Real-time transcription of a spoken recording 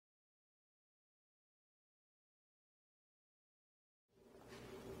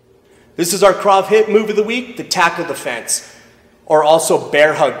This is our KravHIIT move of the week, the tackle defense, or also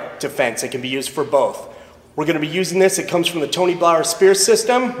bear hug defense. It can be used for both. We're going to be using this. It comes from the Tony Blauer spear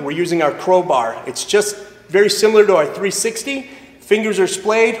system. We're using our crowbar. It's just very similar to our 360. Fingers are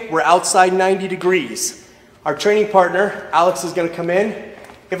splayed. We're outside 90 degrees. Our training partner, Alex, is going to come in.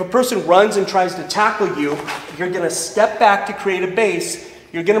 If a person runs and tries to tackle you, you're going to step back to create a base.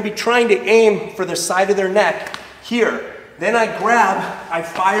 You're going to be trying to aim for the side of their neck here. Then I grab, I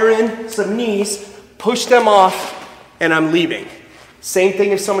fire in some knees, push them off, and I'm leaving. Same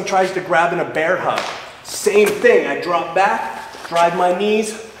thing if someone tries to grab in a bear hug. Same thing, I drop back, drive my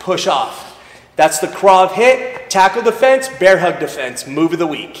knees, push off. That's the KravHIIT, tackle defense, bear hug defense, move of the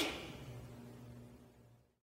week.